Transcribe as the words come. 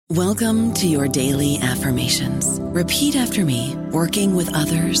Welcome to your daily affirmations. Repeat after me. Working with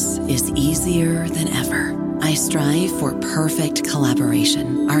others is easier than ever. I strive for perfect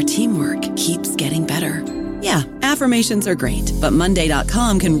collaboration. Our teamwork keeps getting better. Yeah, affirmations are great, but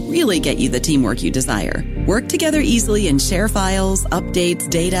Monday.com can really get you the teamwork you desire. Work together easily and share files, updates,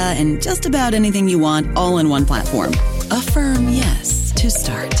 data, and just about anything you want all in one platform. Affirm yes to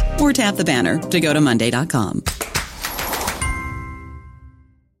start, or tap the banner to go to Monday.com.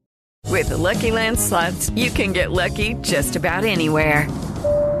 With the Lucky Land Slots, you can get lucky just about anywhere.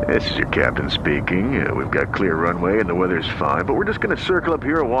 This is your captain speaking. We've got clear runway and the weather's fine, but we're just going to circle up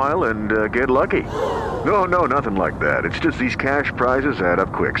here a while and get lucky. No, nothing like that. It's just these cash prizes add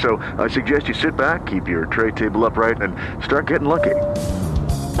up quick. So I suggest you sit back, keep your tray table upright, and start getting lucky.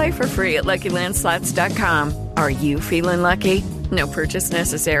 Play for free at LuckyLandSlots.com. Are you feeling lucky? No purchase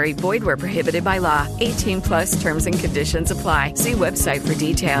necessary. Void where prohibited by law. 18+ terms and conditions apply. See website for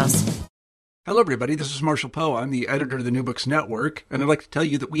details. Hello, everybody. This is Marshall Poe. I'm the editor of the New Books Network, and I'd like to tell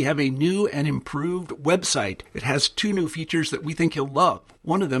you that we have a new and improved website. It has 2 new features that we think you'll love.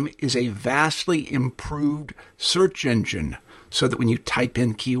 One of them is a vastly improved search engine, so that when you type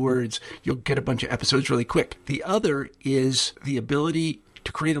in keywords, you'll get a bunch of episodes really quick. The other is the ability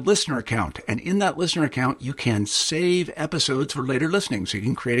to create a listener account. And in that listener account, you can save episodes for later listening. So you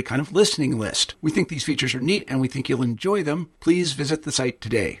can create a kind of listening list. We think these features are neat and we think you'll enjoy them. Please visit the site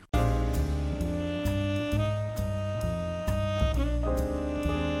today.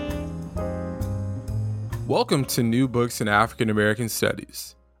 Welcome to New Books in African American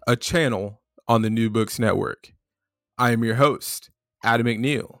Studies, a channel on the New Books Network. I am your host, Adam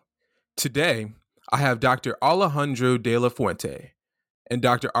McNeil. Today, I have Dr. Alejandro de la Fuente and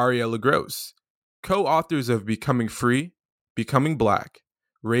Dr. Ariela Gross, co-authors of Becoming Free, Becoming Black,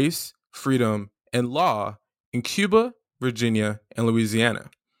 Race, Freedom, and Law in Cuba, Virginia, and Louisiana,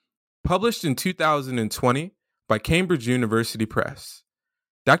 published in 2020 by Cambridge University Press.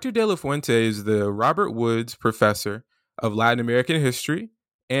 Dr. de la Fuente is the Robert Woods Professor of Latin American History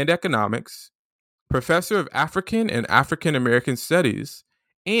and Economics, Professor of African and African American Studies,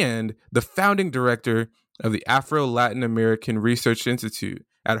 and the founding director of the Afro-Latin American Research Institute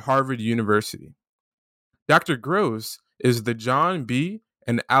at Harvard University. Dr. Gross is the John B.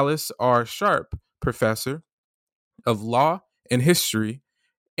 and Alice R. Sharp Professor of Law and History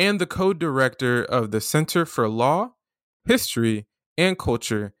and the co-director of the Center for Law, History, and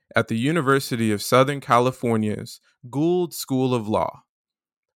Culture at the University of Southern California's Gould School of Law.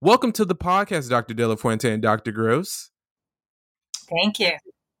 Welcome to the podcast, Dr. de la Fuente and Dr. Gross. Thank you.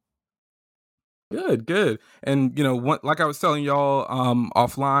 Good. And, like I was telling y'all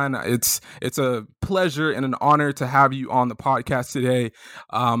offline, it's a pleasure and an honor to have you on the podcast today.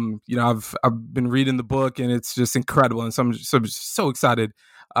 I've been reading the book and it's just incredible. And so I'm so excited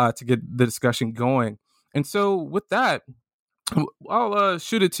to get the discussion going. And so with that, I'll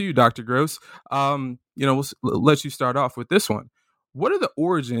shoot it to you, Dr. Gross. We'll let you start off with this one. What are the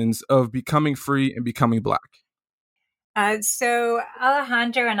origins of Becoming Free and Becoming Black? So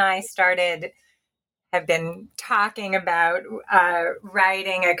Alejandro and I have been talking about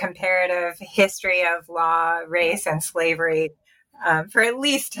writing a comparative history of law, race, and slavery for at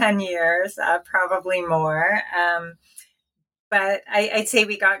least 10 years, probably more. But I'd say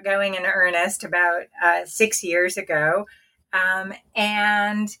we got going in earnest about 6 years ago.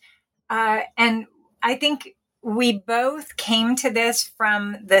 And I think we both came to this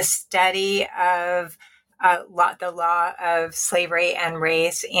from the study of the law of slavery and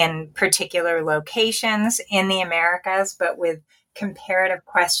race in particular locations in the Americas, but with comparative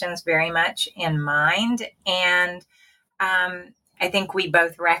questions very much in mind. And I think we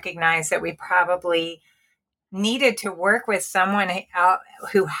both recognize that we probably needed to work with someone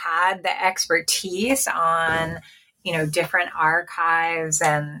who had the expertise on, different archives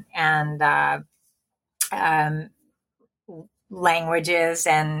and languages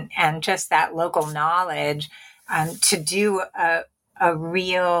and just that local knowledge to do a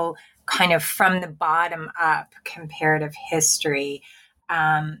real kind of from the bottom up comparative history.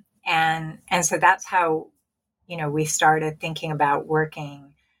 And so that's how, we started thinking about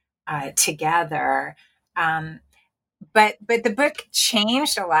working together. But the book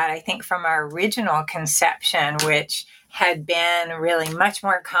changed a lot, I think, from our original conception, which had been really much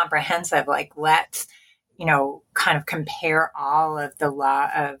more comprehensive, like let's, kind of compare all of the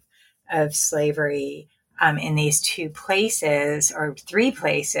law of slavery in these 2 places or 3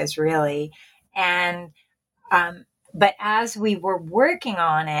 places, really. And but as we were working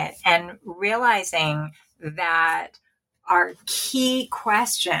on it and realizing that our key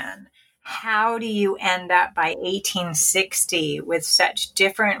question how do you end up by 1860 with such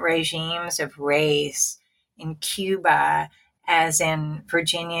different regimes of race in Cuba as in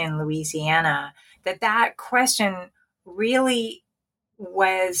Virginia and Louisiana? That question really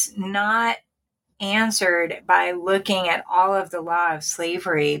was not answered by looking at all of the law of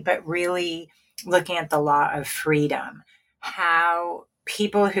slavery, but really looking at the law of freedom, how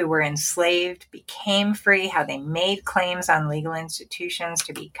people who were enslaved became free, how they made claims on legal institutions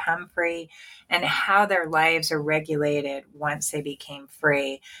to become free, and how their lives are regulated once they became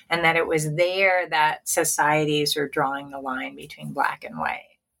free. And that it was there that societies were drawing the line between black and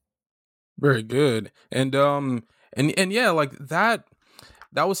white. Very good. And yeah, like that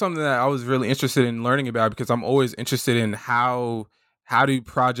was something that I was really interested in learning about, because I'm always interested in how do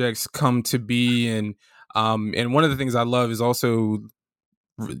projects come to be, and one of the things I love is also,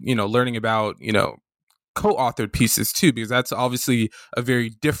 learning about, co-authored pieces too, because that's obviously a very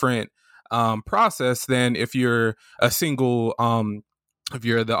different process than if you're a single, if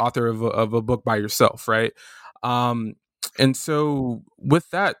you're the author of a book by yourself, right? And so with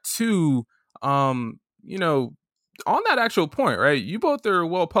that too, on that actual point, right, you both are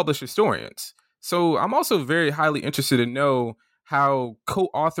well-published historians. So I'm also very highly interested to know how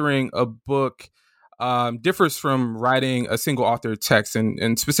co-authoring a book differs from writing a single author text,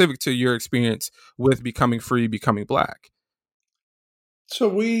 and specific to your experience with Becoming Free, Becoming Black. So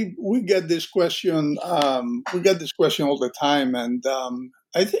we get this question. We get this question all the time, and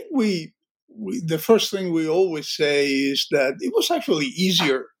I think we the first thing we always say is that it was actually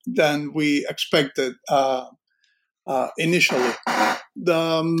easier than we expected initially.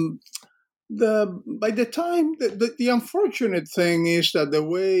 By the time, the unfortunate thing is that the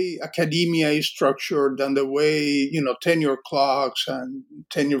way academia is structured and the way tenure clocks and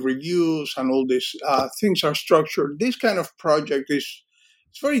tenure reviews and all these things are structured, this kind of project it's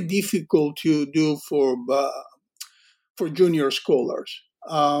very difficult to do for junior scholars.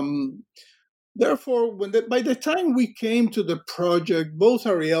 Therefore, by the time we came to the project, both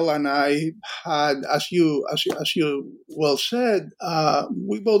Ariel and I had, as you well said,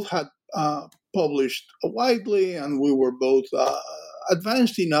 we both had published widely, and we were both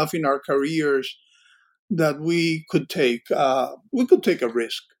advanced enough in our careers that we could take a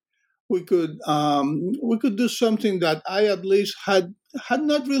risk. We could do something that I at least had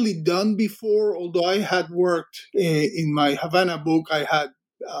not really done before. Although I had worked in my Havana book, I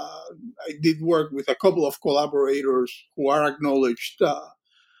did work with a couple of collaborators who are acknowledged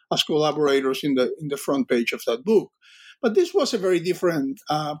as collaborators in the front page of that book. But this was a very different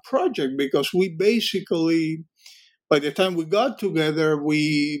project, because we basically, by the time we got together,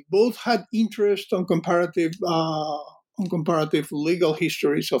 we both had interest on comparative legal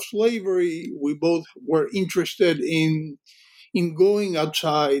histories of slavery. We both were interested in going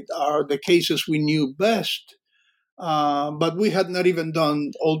outside the cases we knew best. But we had not even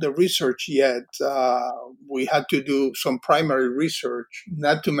done all the research yet. We had to do some primary research,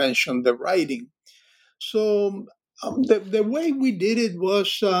 not to mention the writing. So the way we did it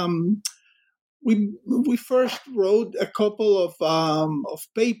was we first wrote a couple of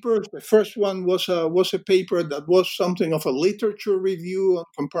papers. The first one was a paper that was something of a literature review on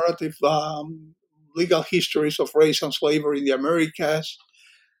comparative legal histories of race and slavery in the Americas.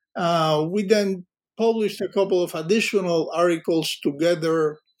 We then published a couple of additional articles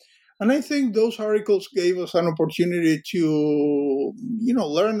together, and I think those articles gave us an opportunity to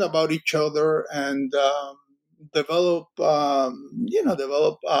learn about each other and develop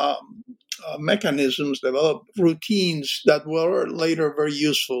mechanisms, develop routines that were later very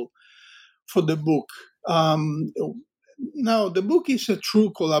useful for the book. Now, the book is a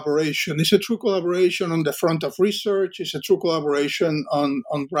true collaboration. It's a true collaboration on the front of research. It's a true collaboration on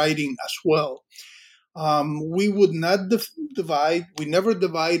writing as well. We would not divide. We never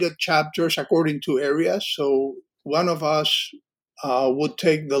divided chapters according to areas. So one of us would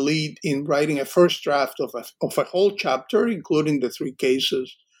take the lead in writing a first draft of a whole chapter, including the 3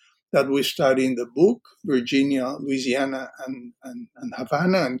 cases that we study in the book: Virginia, Louisiana, and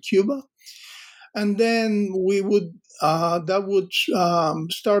Havana and Cuba. And then we would that would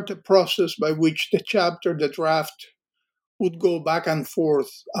start a process by which the draft would go back and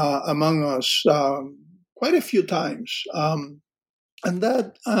forth among us quite a few times. And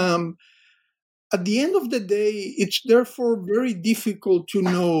that, at the end of the day, it's therefore very difficult to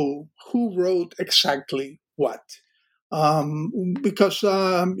know who wrote exactly what. Because,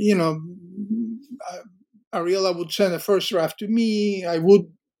 Ariela would send a first draft to me. I would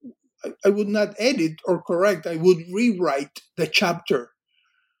not edit or correct. I would rewrite the chapter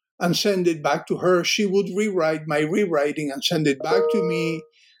and send it back to her. She would rewrite my rewriting and send it back to me.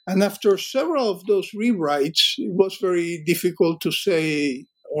 And after several of those rewrites, it was very difficult to say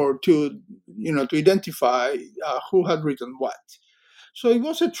or to identify who had written what. So it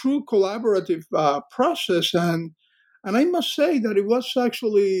was a true collaborative process, and I must say that it was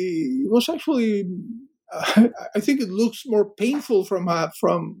actually I think it looks more painful from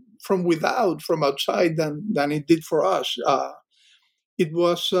outside than it did for us. It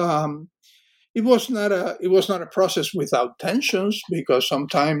was. It was not a process without tensions, because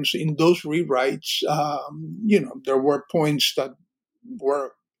sometimes in those rewrites, there were points that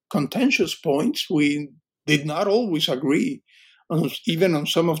were contentious points. We did not always agree, even on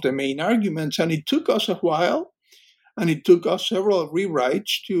some of the main arguments, and it took us a while, and it took us several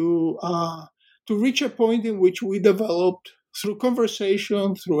rewrites to reach a point in which we developed, through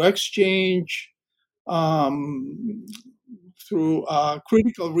conversation, through exchange, through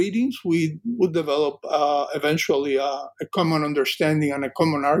critical readings, we would develop eventually a common understanding and a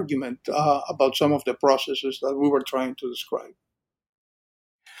common argument about some of the processes that we were trying to describe.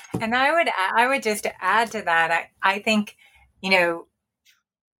 And I would just add to that. I think,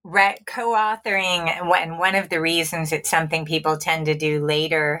 co-authoring, and one of the reasons it's something people tend to do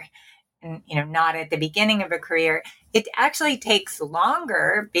later, and not at the beginning of a career, it actually takes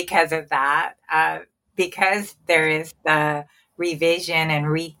longer because of that. Because there is the revision and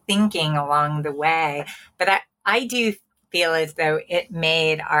rethinking along the way. But I do feel as though it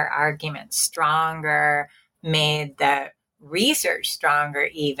made our argument stronger, made the research stronger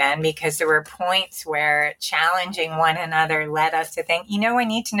even, because there were points where challenging one another led us to think, we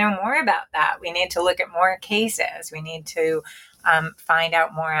need to know more about that. We need to look at more cases. We need to find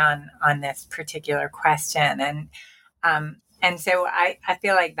out more on this particular question. And so I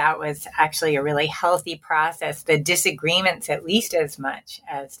feel like that was actually a really healthy process, the disagreements at least as much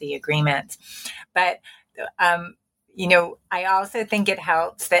as the agreements. But, I also think it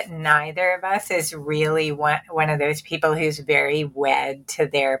helps that neither of us is really one of those people who's very wed to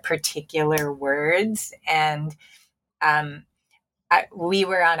their particular words. And we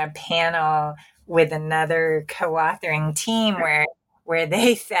were on a panel with another co-authoring team where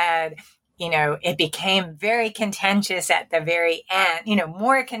they said, it became very contentious at the very end,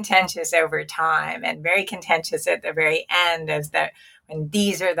 more contentious over time and very contentious at the very end when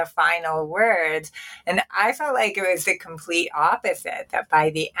these are the final words. And I felt like it was the complete opposite, that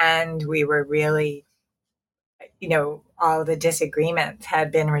by the end we were really, all the disagreements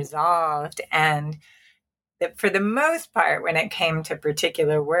had been resolved. And that for the most part, when it came to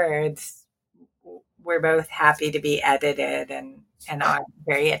particular words, we're both happy to be edited and are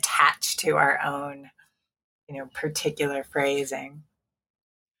very attached to our own, particular phrasing.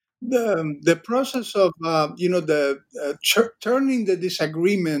 The process of turning the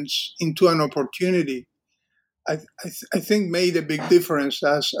disagreements into an opportunity, I think made a big difference,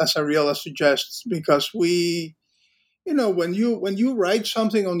 as Ariela suggests, because we, when you write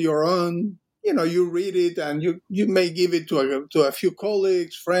something on your own, you read it and you may give it to a few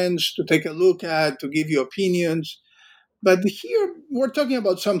colleagues, friends to take a look at, to give you opinions. But here we're talking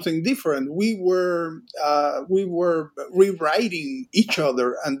about something different. We were rewriting each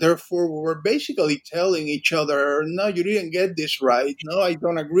other, and therefore we were basically telling each other, "No, you didn't get this right. No, I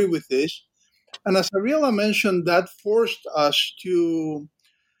don't agree with this." And as Ariela mentioned, that forced us to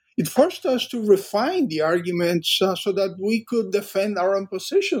refine the arguments so that we could defend our own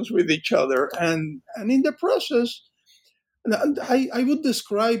positions with each other, and in the process, I would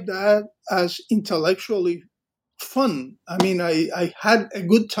describe that as intellectually fun. I mean, I had a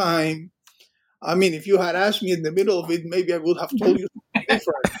good time. I mean, if you had asked me in the middle of it, maybe I would have told you something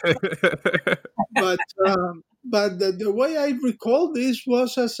different. But the way I recall this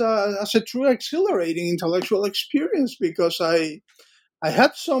was as a true exhilarating intellectual experience, because I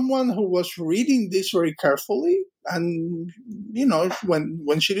had someone who was reading this very carefully, and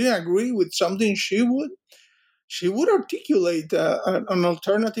when she didn't agree with something, she would articulate an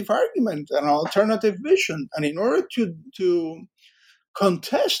alternative argument, an alternative vision. And in order to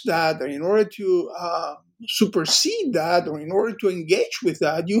contest that, or in order to supersede that, or in order to engage with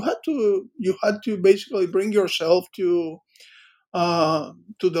that, you had to basically bring yourself to the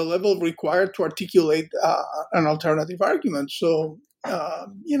level required to articulate an alternative argument. So,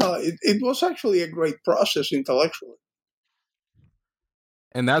 it was actually a great process intellectually.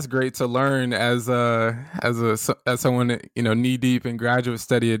 And that's great to learn as someone knee deep in graduate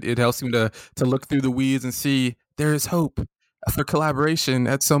study. It helps me to look through the weeds and see there is hope for collaboration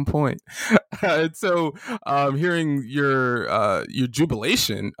at some point. And so, hearing your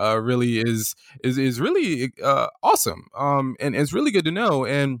jubilation really is really awesome. And it's really good to know.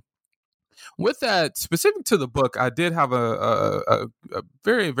 And With that, specific to the book, I did have a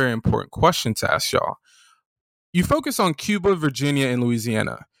very, very important question to ask y'all. You focus on Cuba, Virginia, and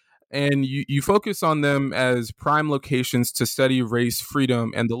Louisiana, and you focus on them as prime locations to study race,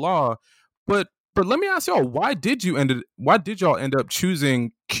 freedom, and the law. But let me ask y'all, why did y'all end up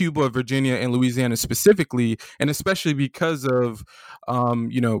choosing Cuba, Virginia, and Louisiana specifically, and especially because of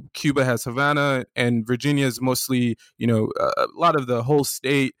Cuba has Havana and Virginia is mostly a lot of the whole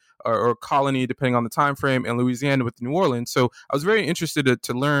state or colony, depending on the time frame, and Louisiana with New Orleans. So I was very interested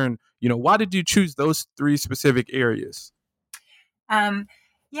to learn, why did you choose those three specific areas? I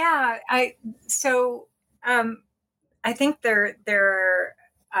think there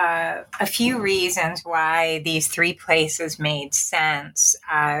are a few reasons why these three places made sense.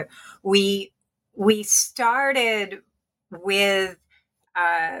 We started with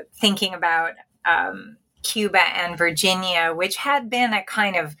thinking about Cuba and Virginia, which had been a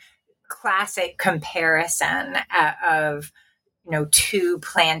kind of classic comparison of two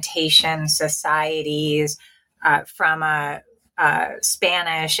plantation societies from a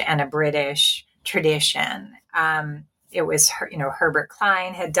Spanish and a British tradition. It was Herbert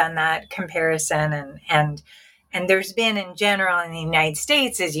Klein had done that comparison, and there's been in general in the United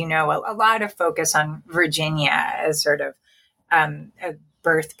States, as you know, a lot of focus on Virginia as sort of a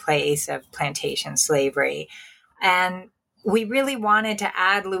birthplace of plantation slavery. And we really wanted to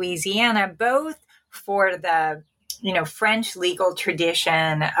add Louisiana, both for the French legal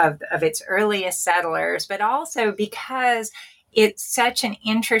tradition of its earliest settlers, but also because it's such an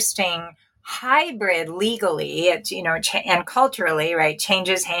interesting hybrid legally. It's and culturally, right,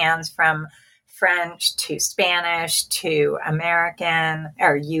 changes hands from French to Spanish to American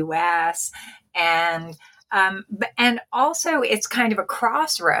or U.S. and also it's kind of a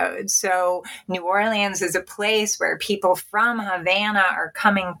crossroads. So New Orleans is a place where people from Havana are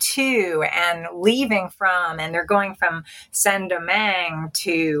coming to and leaving from, and they're going from Saint-Domingue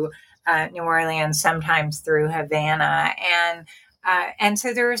to New Orleans, sometimes through Havana. And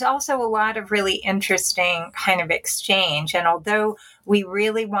so there's also a lot of really interesting kind of exchange. And although we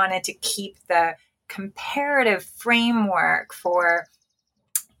really wanted to keep the comparative framework for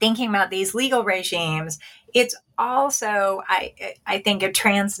thinking about these legal regimes, it's also, I think, a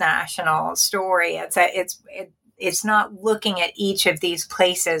transnational story. It's not looking at each of these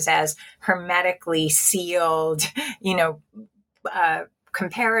places as hermetically sealed,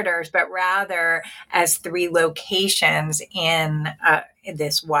 comparators, but rather as three locations in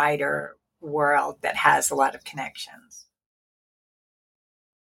this wider world that has a lot of connections.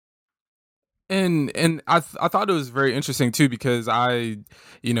 And I thought it was very interesting too, because I'm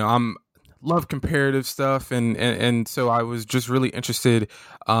love comparative stuff, and so I was just really interested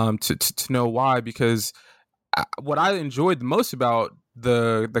to know why, because what I enjoyed the most about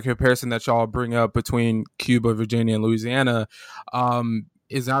the comparison that y'all bring up between Cuba, Virginia, and Louisiana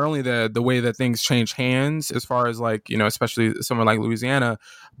is not only the way that things change hands, as far as especially somewhere like Louisiana,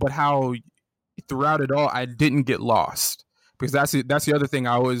 but how throughout it all I didn't get lost. Because that's the other thing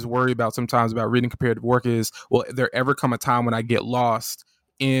I always worry about sometimes about reading comparative work is, will there ever come a time when I get lost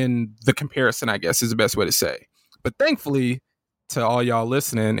in the comparison, I guess is the best way to say. But thankfully, to all y'all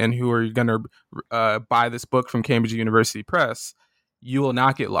listening and who are going to buy this book from Cambridge University Press, you will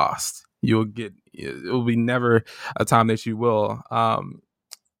not get lost. It will be never a time that you will.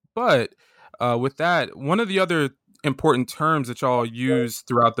 But with that, one of the other important terms that y'all use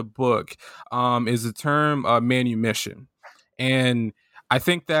throughout the book is the term manumission. And I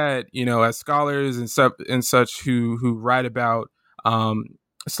think that, as scholars and such who write about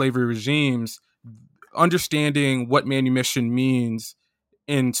slavery regimes, understanding what manumission means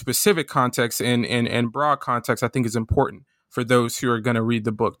in specific context and broad context, I think is important for those who are going to read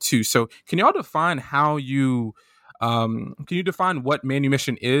the book too. So can y'all define define what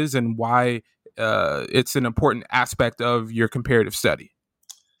manumission is and why it's an important aspect of your comparative study?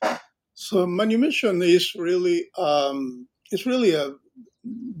 So manumission is really the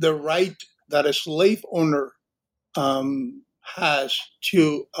right that a slave owner has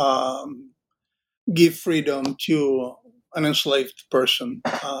to give freedom to an enslaved person.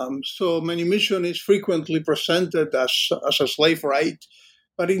 So manumission is frequently presented as a slave right,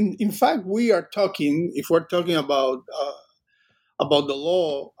 but in fact, if we're talking about the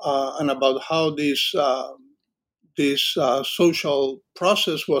law and about how this social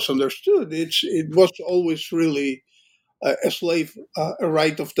process was understood, it was always really a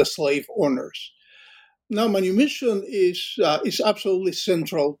right of the slave owners. Now, manumission is absolutely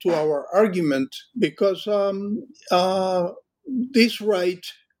central to our argument because this right,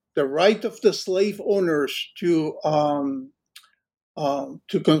 the right of the slave owners to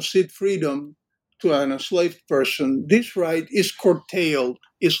to concede freedom to an enslaved person, this right is curtailed,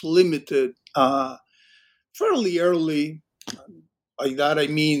 is limited fairly early. By that I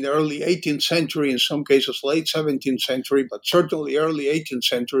mean the early 18th century, in some cases late 17th century, but certainly early 18th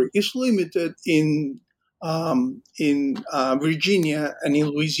century, is limited in Virginia and in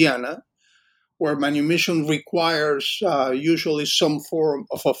Louisiana, where manumission requires usually some form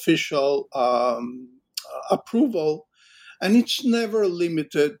of official approval, and it's never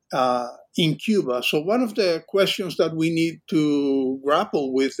limited in Cuba. So one of the questions that we need to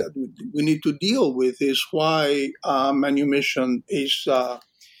grapple with, that we need to deal with, is why manumission is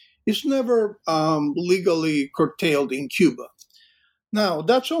never legally curtailed in Cuba. Now,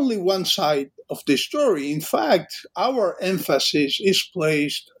 that's only one side of the story. In fact, our emphasis is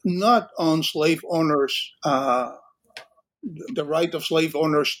placed not on slave owners, the right of slave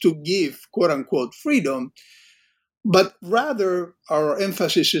owners to give, quote unquote, freedom, but rather our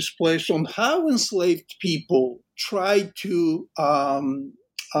emphasis is placed on how enslaved people try to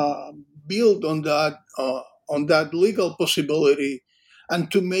build on that legal possibility and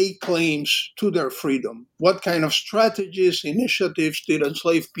to make claims to their freedom. What kind of strategies, initiatives did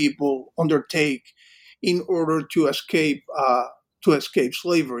enslaved people undertake in order to escape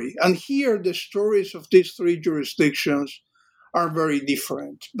slavery? And here, the stories of these three jurisdictions are very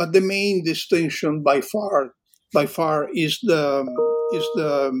different. But the main distinction, by far, is the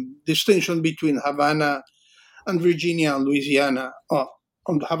distinction between Havana and Virginia and Louisiana.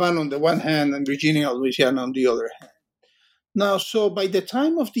 On Havana on the one hand, and Virginia and Louisiana on the other hand. Now, so by the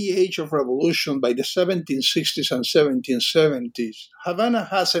time of the Age of Revolution, by the 1760s and 1770s, Havana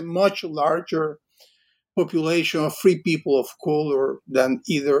has a much larger population of free people of color than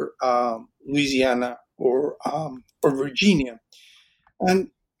either Louisiana or Virginia. And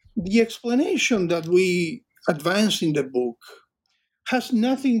the explanation that we advance in the book has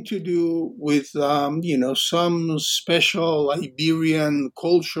nothing to do with, some special Iberian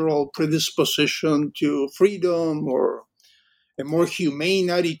cultural predisposition to freedom or a more humane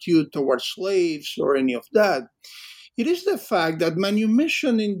attitude towards slaves or any of that. It is the fact that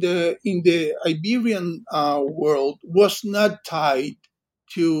manumission in the Iberian world was not tied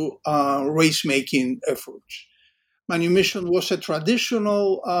to race-making efforts. Manumission was a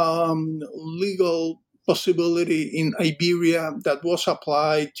traditional legal possibility in Iberia that was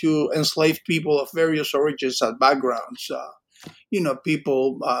applied to enslaved people of various origins and backgrounds.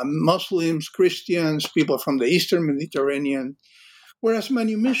 People, Muslims, Christians, people from the Eastern Mediterranean, whereas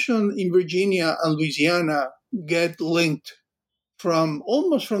manumission in Virginia and Louisiana get linked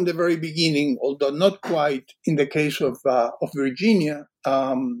almost from the very beginning, although not quite in the case of Virginia,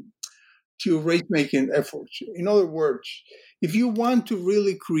 to race-making efforts. In other words, if you want to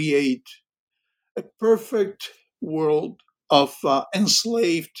really create a perfect world of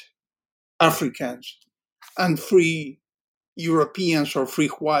enslaved Africans and free Europeans or free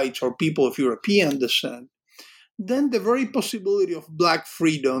whites or people of European descent, then the very possibility of Black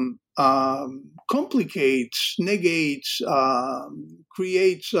freedom complicates, negates,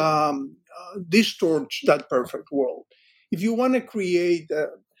 creates, distorts that perfect world. If you want to create a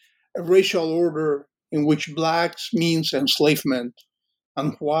racial order in which Blacks means enslavement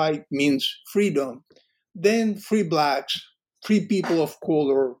and white means freedom, then free Blacks, free people of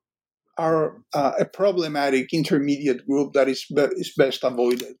color, are a problematic intermediate group that is best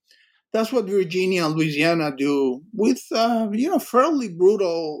avoided. That's what Virginia and Louisiana do with, fairly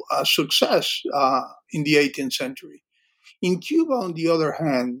brutal success in the 18th century. In Cuba, on the other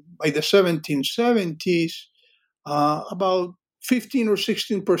hand, by the 1770s, about 15 or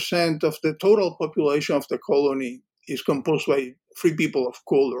 16% of the total population of the colony is composed by free people of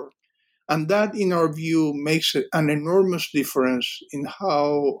color. And that, in our view, makes an enormous difference in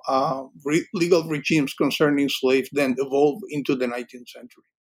how legal regimes concerning slaves then evolve into the 19th century.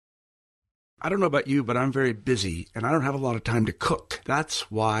 I don't know about you, but I'm very busy and I don't have a lot of time to cook. That's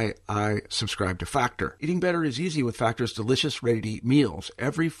why I subscribe to Factor. Eating better is easy with Factor's delicious, ready-to-eat meals.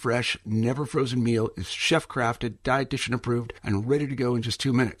 Every fresh, never frozen meal is chef-crafted, dietitian approved, and ready to go in just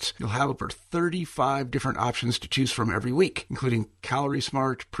 2 minutes. You'll have over 35 different options to choose from every week, including Calorie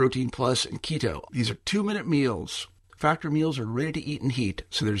Smart, Protein Plus, and Keto. These are 2-minute meals. Factor meals are ready to eat and heat,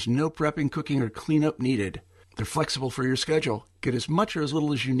 so there's no prepping, cooking, or cleanup needed. They're flexible for your schedule. Get as much or as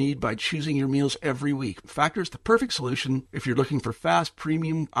little as you need by choosing your meals every week. Factor is the perfect solution if you're looking for fast,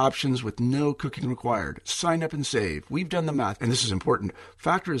 premium options with no cooking required. Sign up and save. We've done the math, and this is important.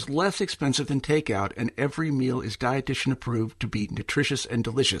 Factor is less expensive than takeout, and every meal is dietitian approved to be nutritious and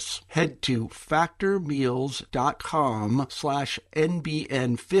delicious. Head to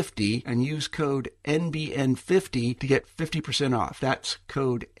factormeals.com/NBN50 and use code NBN50 to get 50% off. That's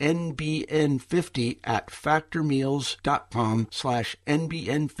code NBN50 at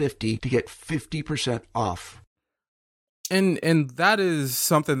factormeals.com/NBN50 to get 50% off. And that is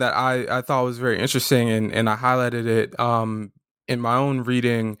something that I thought was very interesting, and I highlighted it in my own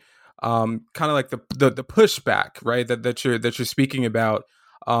reading, kind of like the pushback, right, that you're speaking about,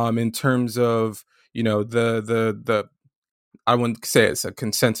 in terms of, you know, the I wouldn't say it's a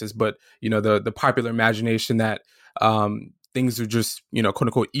consensus, but, you know, the popular imagination that things are just, you know, quote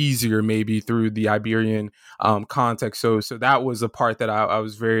unquote easier maybe through the Iberian context. So that was a part that I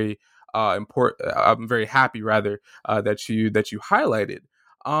was very important. I'm very happy rather that you highlighted.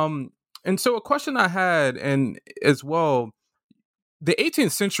 And so a question I had, and as well, the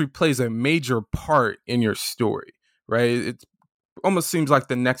 18th century plays a major part in your story, right? It almost seems like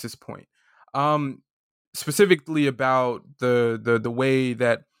the nexus point, specifically about the way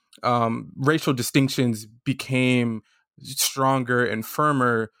that racial distinctions became stronger and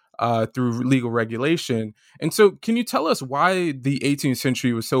firmer through legal regulation. And so can you tell us why the 18th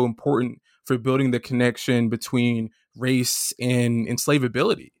century was so important for building the connection between race and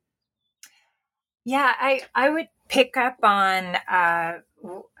enslavability? Yeah, I would pick up on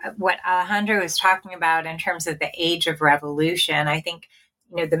what Alejandro was talking about in terms of the age of revolution. I think,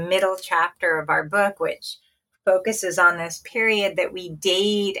 you know, the middle chapter of our book, which focuses on this period that we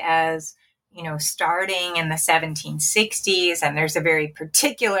date as, you know, starting in the 1760s. And there's a very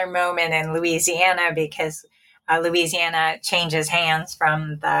particular moment in Louisiana because Louisiana changes hands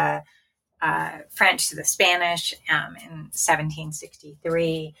from the French to the Spanish in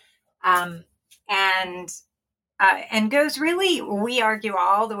 1763. And goes really, we argue,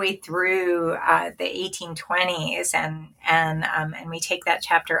 all the way through the 1820s, and we take that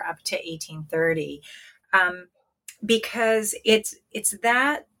chapter up to 1830, because it's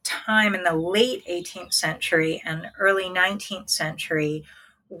that time in the late 18th century and early 19th century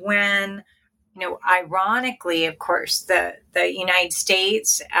when, you know, ironically, of course, the United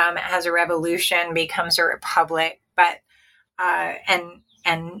States has a revolution, becomes a republic, but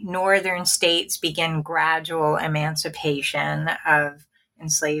and northern states begin gradual emancipation of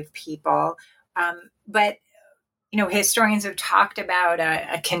enslaved people. But, you know, historians have talked about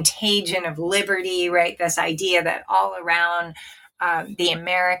a contagion of liberty, right? This idea that all around the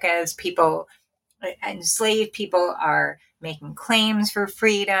Americas, enslaved people are making claims for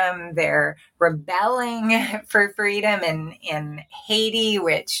freedom. They're rebelling for freedom in Haiti,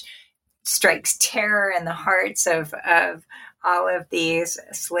 which strikes terror in the hearts of all of these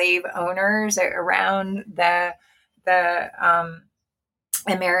slave owners around the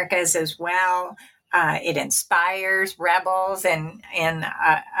Americas as well. It inspires rebels in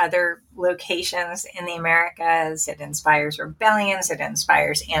other locations in the Americas. It inspires rebellions. It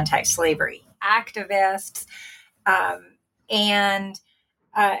inspires anti-slavery activists, and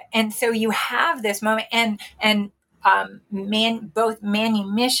so you have this moment, and both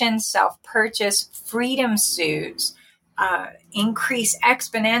manumission, self-purchase, freedom suits increase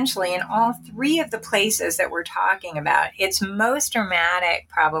exponentially in all three of the places that we're talking about. It's most dramatic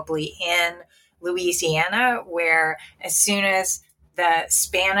probably in Louisiana, where as soon as the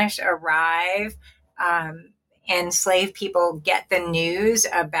Spanish arrive, enslaved people get the news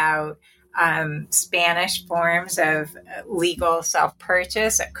about Spanish forms of legal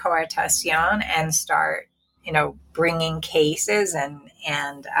self-purchase, a coartación, and start, you know, bringing cases and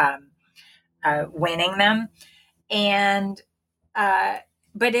winning them. And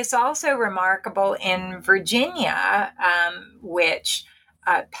but it's also remarkable in Virginia, which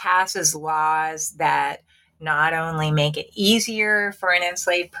passes laws that not only make it easier for an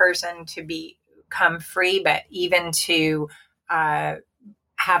enslaved person to become free, but even to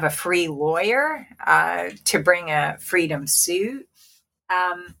have a free lawyer to bring a freedom suit.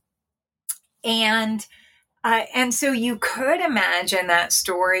 And so you could imagine that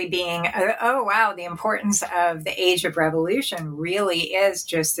story being, oh, wow, the importance of the Age of Revolution really is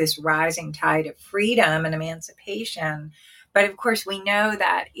just this rising tide of freedom and emancipation. But of course, we know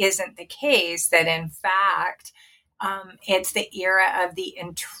that isn't the case, that in fact, it's the era of the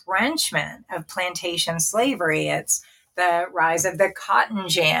entrenchment of plantation slavery. It's the rise of the cotton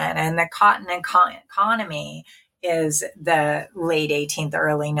gin, and the cotton economy is the late 18th,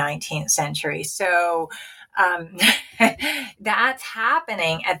 early 19th century. So That's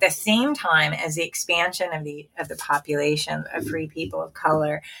happening at the same time as the expansion of the population of free people of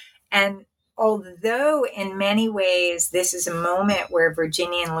color. And although in many ways this is a moment where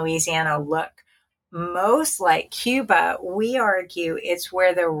Virginia and Louisiana look most like Cuba, we argue it's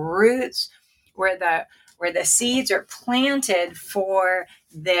where the roots, where the seeds are planted for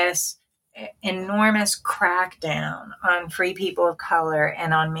this enormous crackdown on free people of color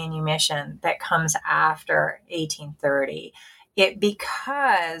and on manumission that comes after 1830.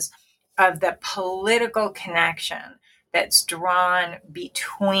 Because of the political connection that's drawn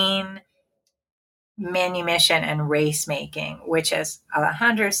between manumission and race making, which, as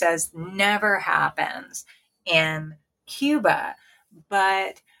Alejandro says, never happens in Cuba.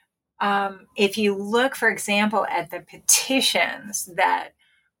 But if you look, for example, at the petitions that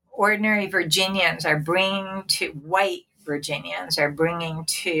ordinary Virginians are bringing to white Virginians are bringing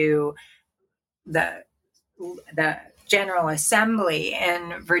to the General Assembly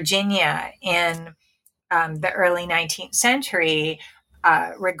in Virginia in the early 19th century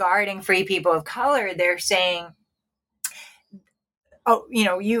regarding free people of color, they're saying, oh,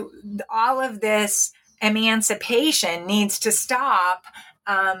 all of this emancipation needs to stop.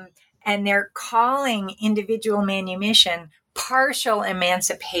 And they're calling individual manumission partial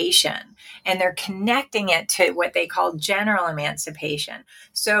emancipation, and they're connecting it to what they call general emancipation.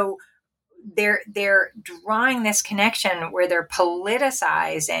 So they're drawing this connection where they're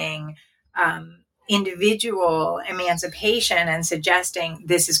politicizing individual emancipation and suggesting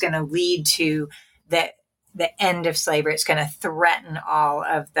this is going to lead to the end of slavery. It's going to threaten all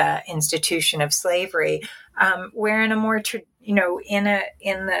of the institution of slavery. Where in a more, in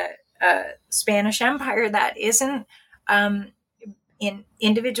the Spanish Empire, that isn't. In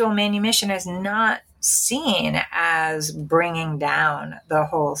individual manumission is not seen as bringing down the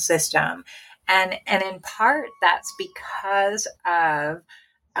whole system, and in part that's because of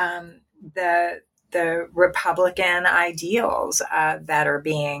the Republican ideals that are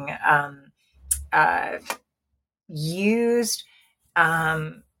being used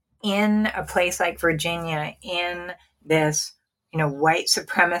in a place like Virginia in this white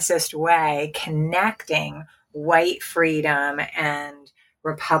supremacist way, connecting white freedom and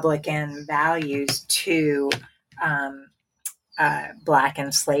Republican values to Black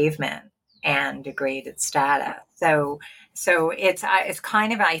enslavement and degraded status. So it's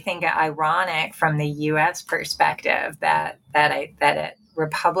kind of, I think, ironic from the U.S. perspective that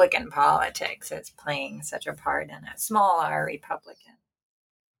Republican politics is playing such a part in it, small R Republican.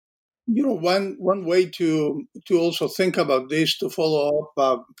 One way to also think about this, to follow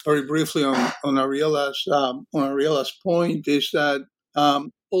up very briefly on Ariela's point, is that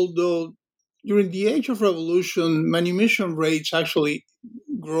although during the Age of Revolution, manumission rates actually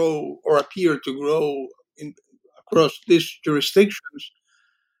grow or appear to grow across these jurisdictions,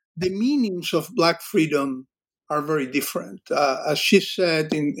 the meanings of Black freedom are very different. As she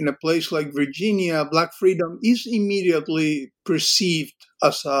said, in a place like Virginia, Black freedom is immediately perceived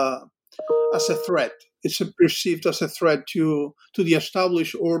as a threat. It's perceived as a threat to the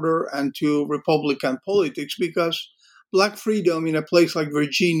established order and to Republican politics, because Black freedom in a place like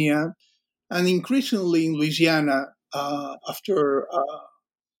Virginia, and increasingly in Louisiana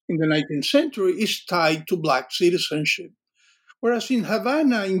in the 19th century, is tied to Black citizenship. Whereas in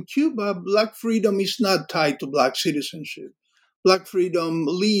Havana, in Cuba, Black freedom is not tied to Black citizenship. Black freedom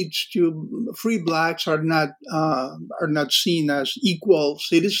leads to free Blacks are not seen as equal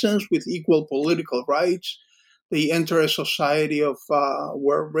citizens with equal political rights. They enter a society of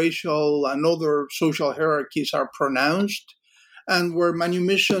where racial and other social hierarchies are pronounced, and where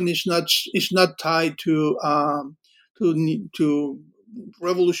manumission is not tied to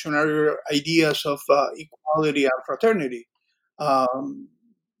revolutionary ideas of equality and fraternity.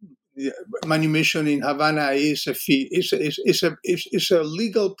 Manumission in Havana is a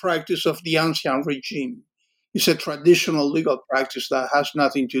legal practice of the ancien regime. It's a traditional legal practice that has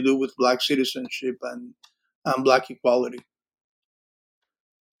nothing to do with Black citizenship and Black equality.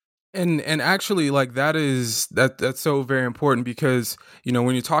 And actually, like, that's so very important, because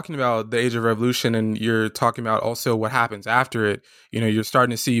when you're talking about the Age of Revolution and you're talking about also what happens after it, you're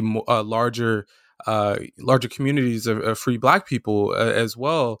starting to see larger communities of free Black people as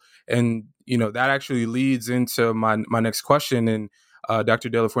well. And, that actually leads into my next question. And Dr.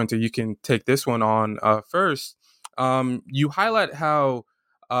 De La Fuente, you can take this one on first. You highlight how,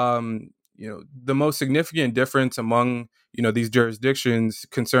 the most significant difference among, these jurisdictions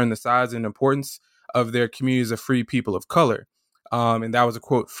concern the size and importance of their communities of free people of color. And that was a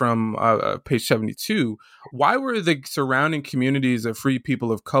quote from page 72. Why were the surrounding communities of free people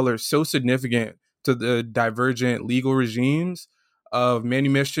of color so significant to the divergent legal regimes of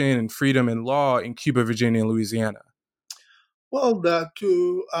manumission and freedom and law in Cuba, Virginia, and Louisiana? Well, the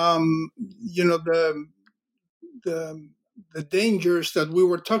dangers that we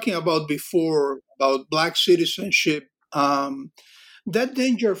were talking about before about Black citizenship, that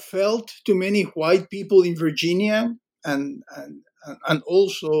danger felt to many white people in Virginia, and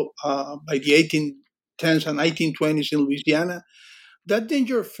also by the 1810s and 1920s in Louisiana. That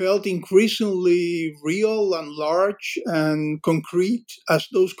danger felt increasingly real and large and concrete as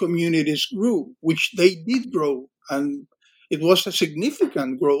those communities grew, which they did grow. And it was a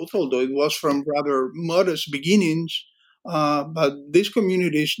significant growth, although it was from rather modest beginnings. But these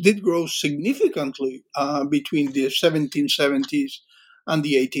communities did grow significantly between the 1770s and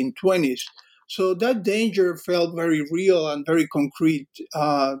the 1820s. So that danger felt very real and very concrete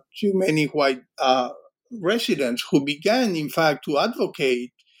to many white residents who began, in fact, to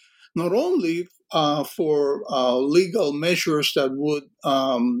advocate not only for legal measures that would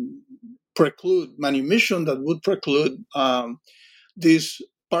preclude manumission, that would preclude these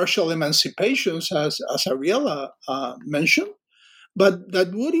partial emancipations, as Ariela mentioned, but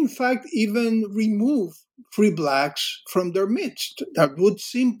that would, in fact, even remove free Blacks from their midst, that would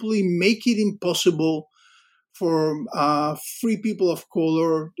simply make it impossible for free people of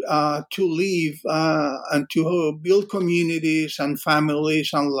color to live and to build communities and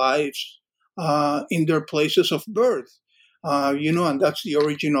families and lives in their places of birth. And that's the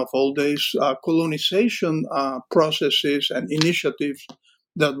origin of all these colonization processes and initiatives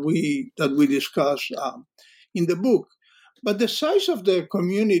that we discuss in the book. But the size of the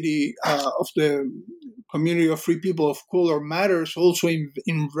community of free people of color matters also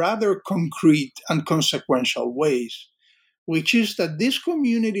in rather concrete and consequential ways, which is that this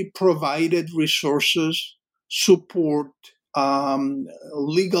community provided resources, support,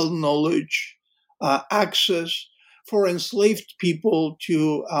 legal knowledge, access for enslaved people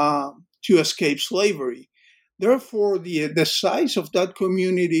to escape slavery. Therefore, the size of that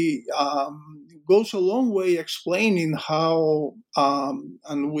community goes a long way explaining how and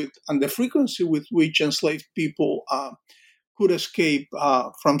the frequency with which enslaved people could escape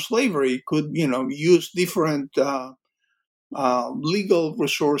from slavery, could use different legal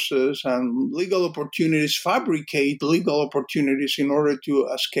resources and legal opportunities, fabricate legal opportunities in order to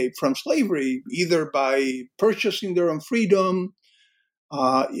escape from slavery, either by purchasing their own freedom,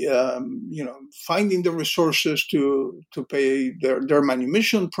 finding the resources to pay their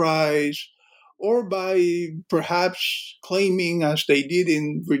manumission price, or by perhaps claiming, as they did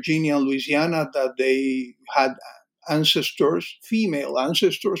in Virginia and Louisiana, that they had ancestors, female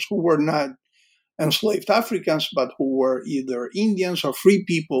ancestors, who were not enslaved Africans, but who were either Indians or free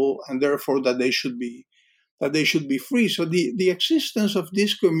people, and therefore that they should be free. So the existence of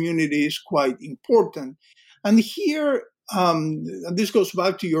this community is quite important. And here, this goes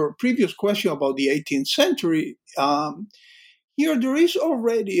back to your previous question about the 18th century. Here, there is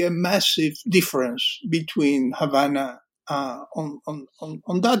already a massive difference between Havana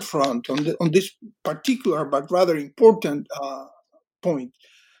on that front, on this particular but rather important point.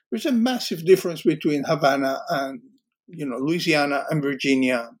 There's a massive difference between Havana and Louisiana and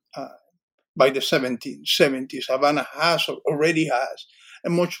Virginia by the 1770s. Havana already has a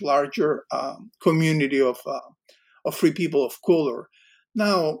much larger community of free people of color.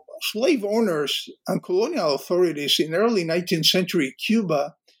 Now, slave owners and colonial authorities in early 19th century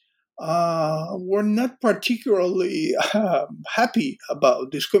Cuba were not particularly happy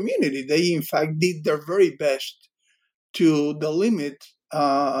about this community. They, in fact, did their very best to delimit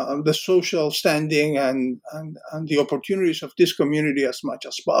the social standing and the opportunities of this community as much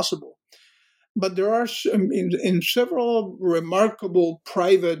as possible. But there are, in several remarkable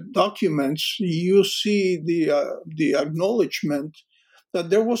private documents, you see the acknowledgement that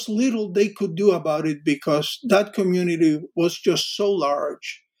there was little they could do about it because that community was just so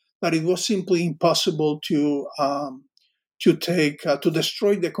large that it was simply impossible to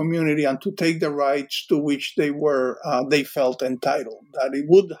destroy the community and to take the rights to which they felt entitled. That it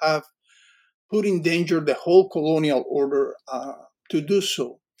would have put in danger the whole colonial order to do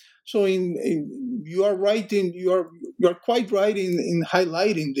so. So you are quite right in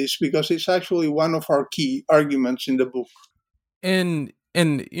highlighting this, because it's actually one of our key arguments in the book. And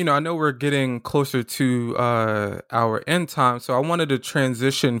I know we're getting closer to our end time, so I wanted to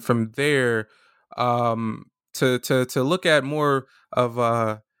transition from there to look at more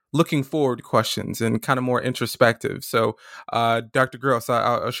of looking forward questions and kind of more introspective. So, Dr. Gross,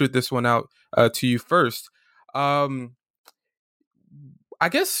 I'll shoot this one out to you first. I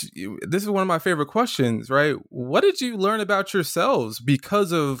guess this is one of my favorite questions, right? What did you learn about yourselves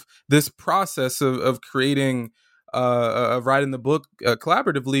because of this process of creating, of writing the book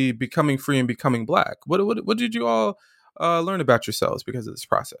collaboratively, becoming free and becoming Black? What did you all learn about yourselves because of this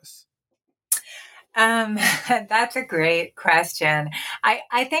process? That's a great question.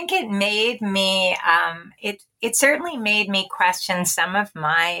 I think it made me, it certainly made me question some of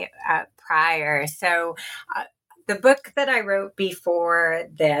my prior. So, the book that I wrote before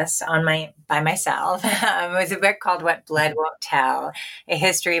this by myself was a book called What Blood Won't Tell, A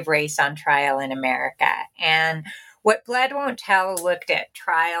History of Race on Trial in America. And What Blood Won't Tell looked at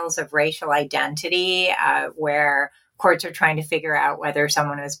trials of racial identity, where courts are trying to figure out whether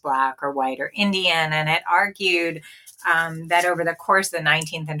someone was Black or white or Indian. And it argued that over the course of the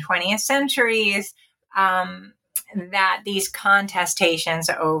 19th and 20th centuries, that these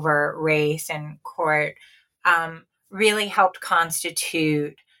contestations over race in court really helped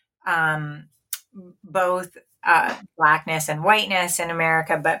constitute both Blackness and whiteness in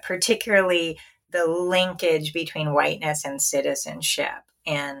America, but particularly the linkage between whiteness and citizenship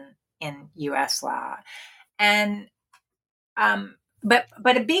in U.S. law. And but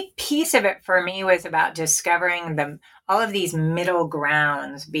a big piece of it for me was about discovering all of these middle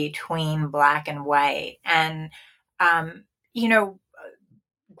grounds between Black and white, and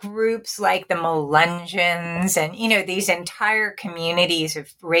groups like the Melungeons and these entire communities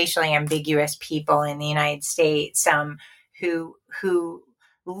of racially ambiguous people in the United States who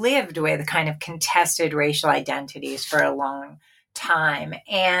lived with kind of contested racial identities for a long time,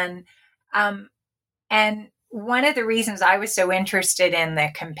 and one of the reasons I was so interested in the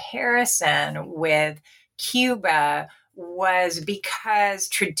comparison with Cuba was because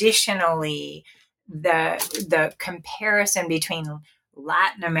traditionally the comparison between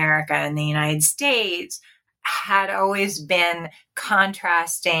Latin America and the United States had always been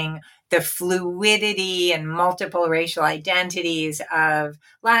contrasting the fluidity and multiple racial identities of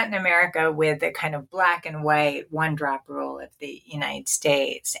Latin America with the kind of black and white one-drop rule of the United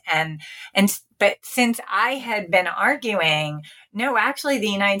States. But since I had been arguing, no, actually the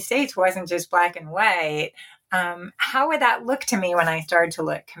United States wasn't just black and white, how would that look to me when I started to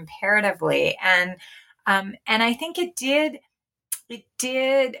look comparatively? And I think it did.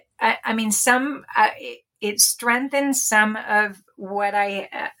 It strengthened some of what I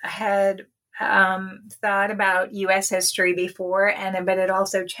had thought about U.S. history before, but it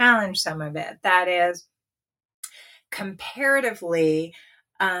also challenged some of it. That is, comparatively,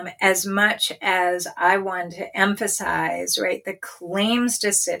 as much as I want to emphasize, right, the claims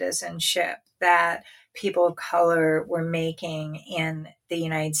to citizenship that people of color were making in the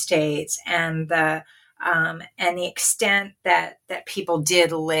United States, and the extent that people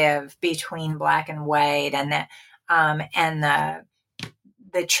did live between black and white, and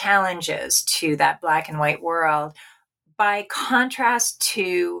the challenges to that black and white world, by contrast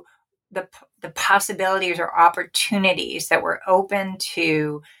to the possibilities or opportunities that were open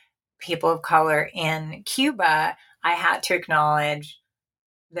to people of color in Cuba, I had to acknowledge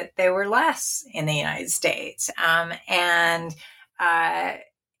that they were less in the United States, and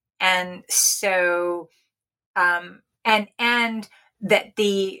that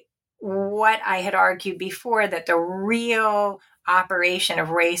what I had argued before, that the real operation of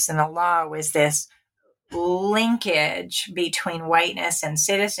race in the law was this linkage between whiteness and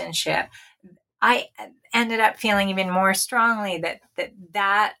citizenship, I ended up feeling even more strongly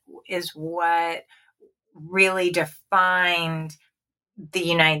that is what really defined the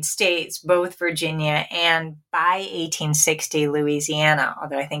United States, both Virginia and by 1860 Louisiana,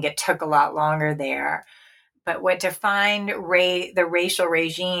 although I think it took a lot longer there. But what defined the racial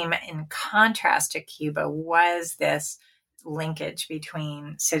regime in contrast to Cuba was this linkage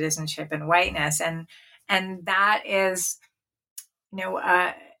between citizenship and whiteness, and that is,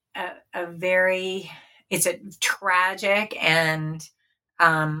 it's a tragic and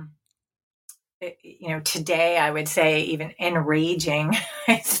today I would say even enraging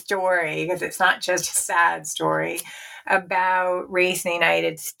story, because it's not just a sad story about race in the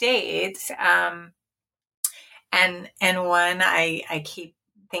United States, and one I keep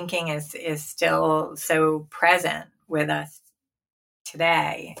thinking is still so present with us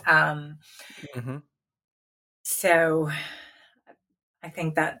today. So I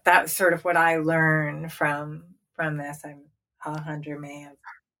think that's sort of what I learned from this. Alejandro may have.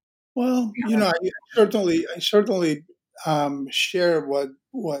 Well, I certainly share what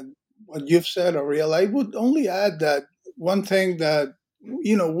you've said, Ariel. I would only add that one thing that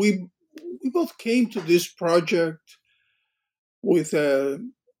we both came to this project with a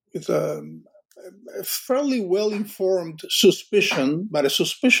a fairly well-informed suspicion, but a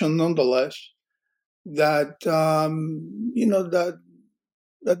suspicion nonetheless, that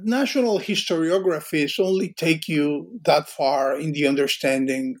that national historiographies only take you that far in the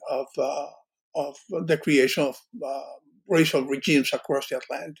understanding of the creation of racial regimes across the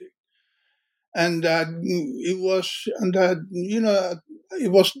Atlantic, and that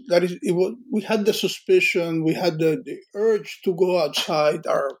we had the suspicion, we had the urge to go outside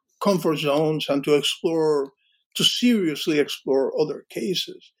our comfort zones and to seriously explore other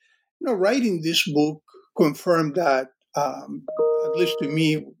cases. Writing this book confirmed that, at least to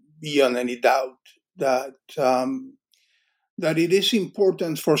me, beyond any doubt, that that it is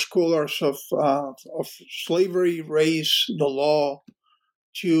important for scholars of slavery, race, the law,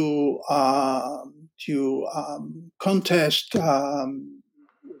 to contest,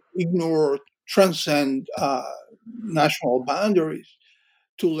 ignore, transcend national boundaries,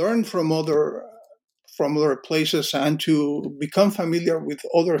 to learn from other places, and to become familiar with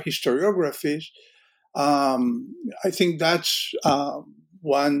other historiographies. I think that's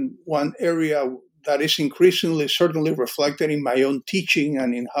one area that is increasingly certainly reflected in my own teaching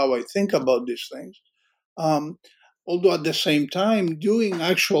and in how I think about these things. Although at the same time, doing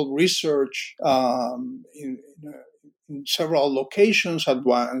actual research in several locations at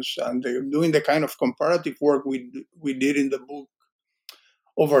once, and doing the kind of comparative work we did in the book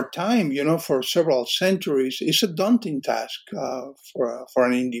over time, for several centuries, is a daunting task for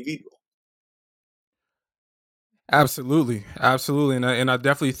an individual. Absolutely, absolutely, and I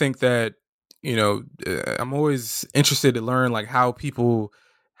definitely think that I'm always interested to learn like how people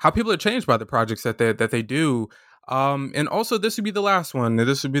are changed by the projects that they do. And also, this would be the last one.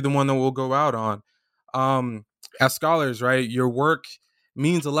 This would be the one that we'll go out on. As scholars, right? Your work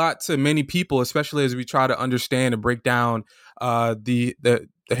means a lot to many people, especially as we try to understand and break down the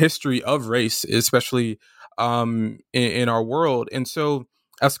history of race, especially in our world. And so,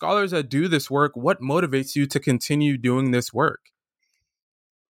 as scholars that do this work, what motivates you to continue doing this work?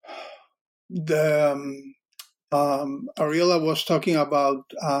 Ariella was talking about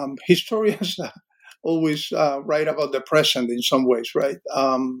historians always write about the present in some ways, right?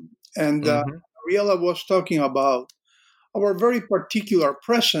 And Ariella was talking about our very particular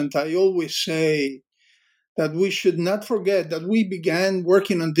present. I always say that we should not forget that we began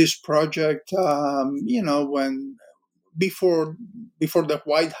working on this project, when before the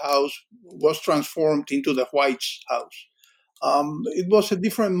White House was transformed into the White House. It was a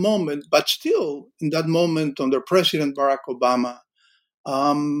different moment, but still, in that moment under President Barack Obama,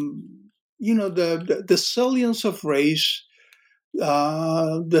 the salience of race,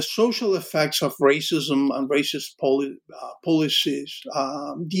 the social effects of racism and racist policies,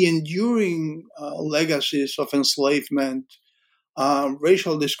 the enduring legacies of enslavement,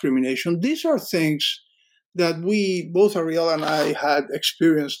 racial discrimination. These are things that we, both Ariella and I, had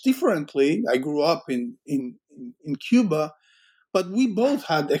experienced differently. I grew up in Cuba, but we both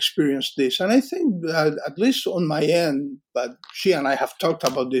had experienced this. And I think that, at least on my end, but she and I have talked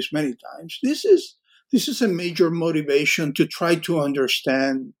about this many times, this is a major motivation to try to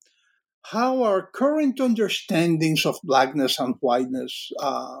understand how our current understandings of blackness and whiteness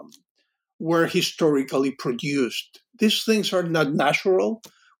were historically produced. These things are not natural.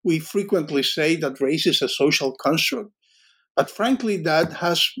 We frequently say that race is a social construct, but frankly, that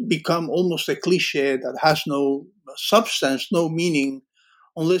has become almost a cliche that has no substance, no meaning,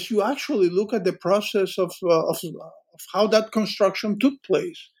 unless you actually look at the process of how that construction took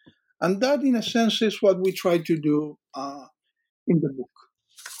place. And that, in a sense, is what we try to do in the book.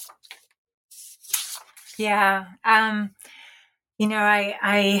 Yeah.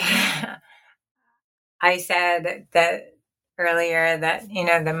 I said that earlier that,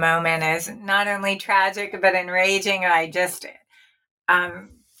 the moment is not only tragic, but enraging. I just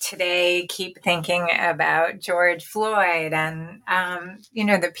today keep thinking about George Floyd and,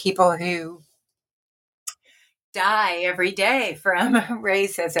 the people who die every day from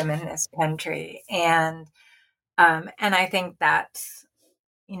racism in this country. And I think that's,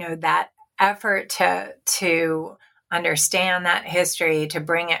 that effort to understand that history, to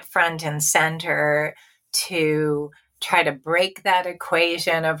bring it front and center, to try to break that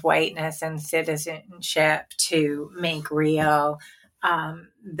equation of whiteness and citizenship, to make real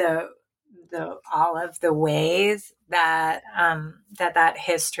the all of the ways that that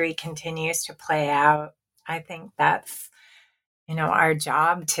history continues to play out. I think that's our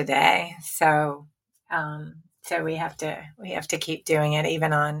job today. So so we have to keep doing it,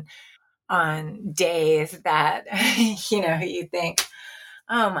 even on days that you think,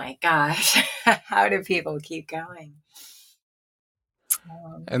 oh my gosh, how do people keep going?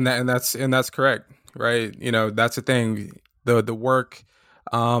 And that's correct, right? You know, that's the thing. The work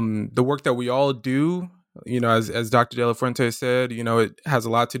that we all do, you know, as Dr. De La Fuente said, you know, it has a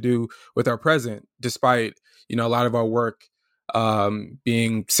lot to do with our present, despite, you know, a lot of our work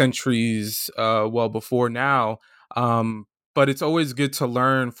being centuries well before now. But it's always good to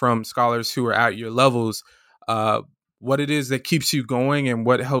learn from scholars who are at your levels what it is that keeps you going and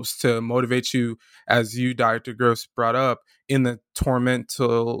what helps to motivate you, as you, Dr. Gross, brought up, in the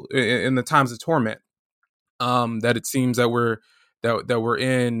times of torment that it seems that we're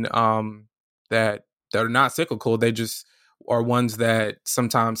in, that are not cyclical. They just are ones that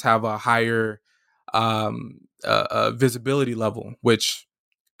sometimes have a higher visibility level, which,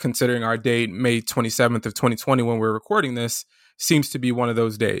 considering our date, May 27th of 2020, when we're recording this, seems to be one of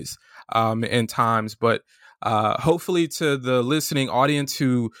those days and times. But hopefully to the listening audience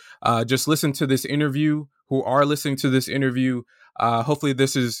who just listened to this interview, who are listening to this interview, hopefully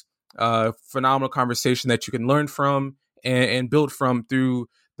this is a phenomenal conversation that you can learn from and build from through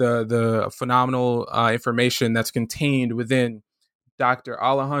the phenomenal information that's contained within Dr.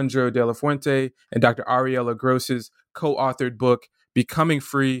 Alejandro De La Fuente and Dr. Ariela Gross's co-authored book, Becoming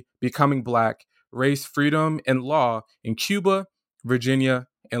Free, Becoming Black: Race, Freedom, and Law in Cuba, Virginia,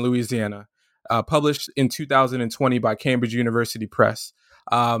 and Louisiana, published in 2020 by Cambridge University Press.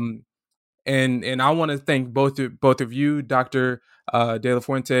 And I want to thank both of you, Dr. De La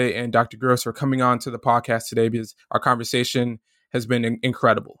Fuente and Dr. Gross, for coming on to the podcast today, because our conversation has been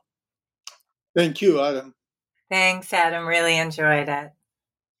incredible. Thank you, Adam. Thanks, Adam. Really enjoyed it.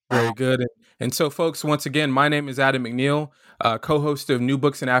 Very good. And so, folks, once again, my name is Adam McNeil, co-host of New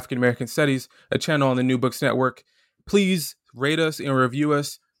Books in African American Studies, a channel on the New Books Network. Please rate us and review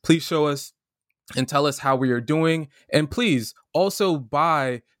us. Please show us and tell us how we are doing. And please also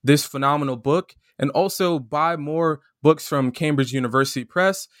buy this phenomenal book, and also buy more books from Cambridge University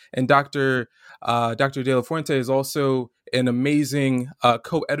Press. And Dr. De La Fuente is also an amazing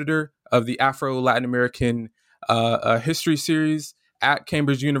co-editor of the Afro-Latin American history series at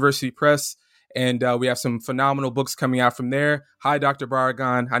Cambridge University Press. And we have some phenomenal books coming out from there. Hi, Dr.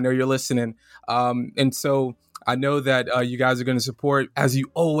 Barragan. I know you're listening. And so I know that you guys are going to support, as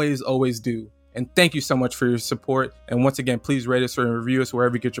you always do. And thank you so much for your support. And once again, please rate us or review us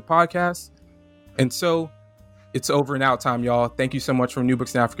wherever you get your podcasts. And so it's over and out time, y'all. Thank you so much from New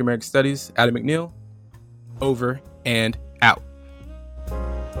Books in African American Studies. Adam McNeil, over and out.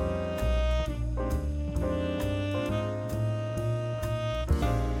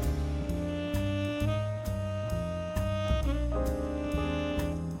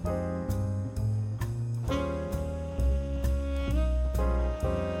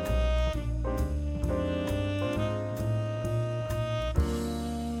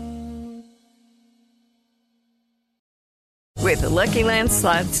 With the Lucky Land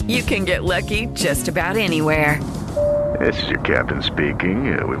Slots, you can get lucky just about anywhere. This is your captain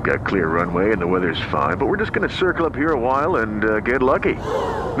speaking. We've got clear runway and the weather's fine, but we're just going to circle up here a while and get lucky.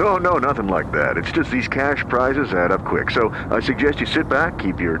 No, nothing like that. It's just these cash prizes add up quick. So I suggest you sit back,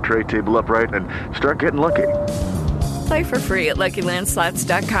 keep your tray table upright, and start getting lucky. Play for free at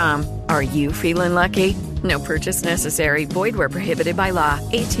LuckyLandSlots.com. Are you feeling lucky? No purchase necessary. Void where prohibited by law.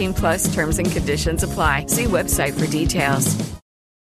 18+ terms and conditions apply. See website for details.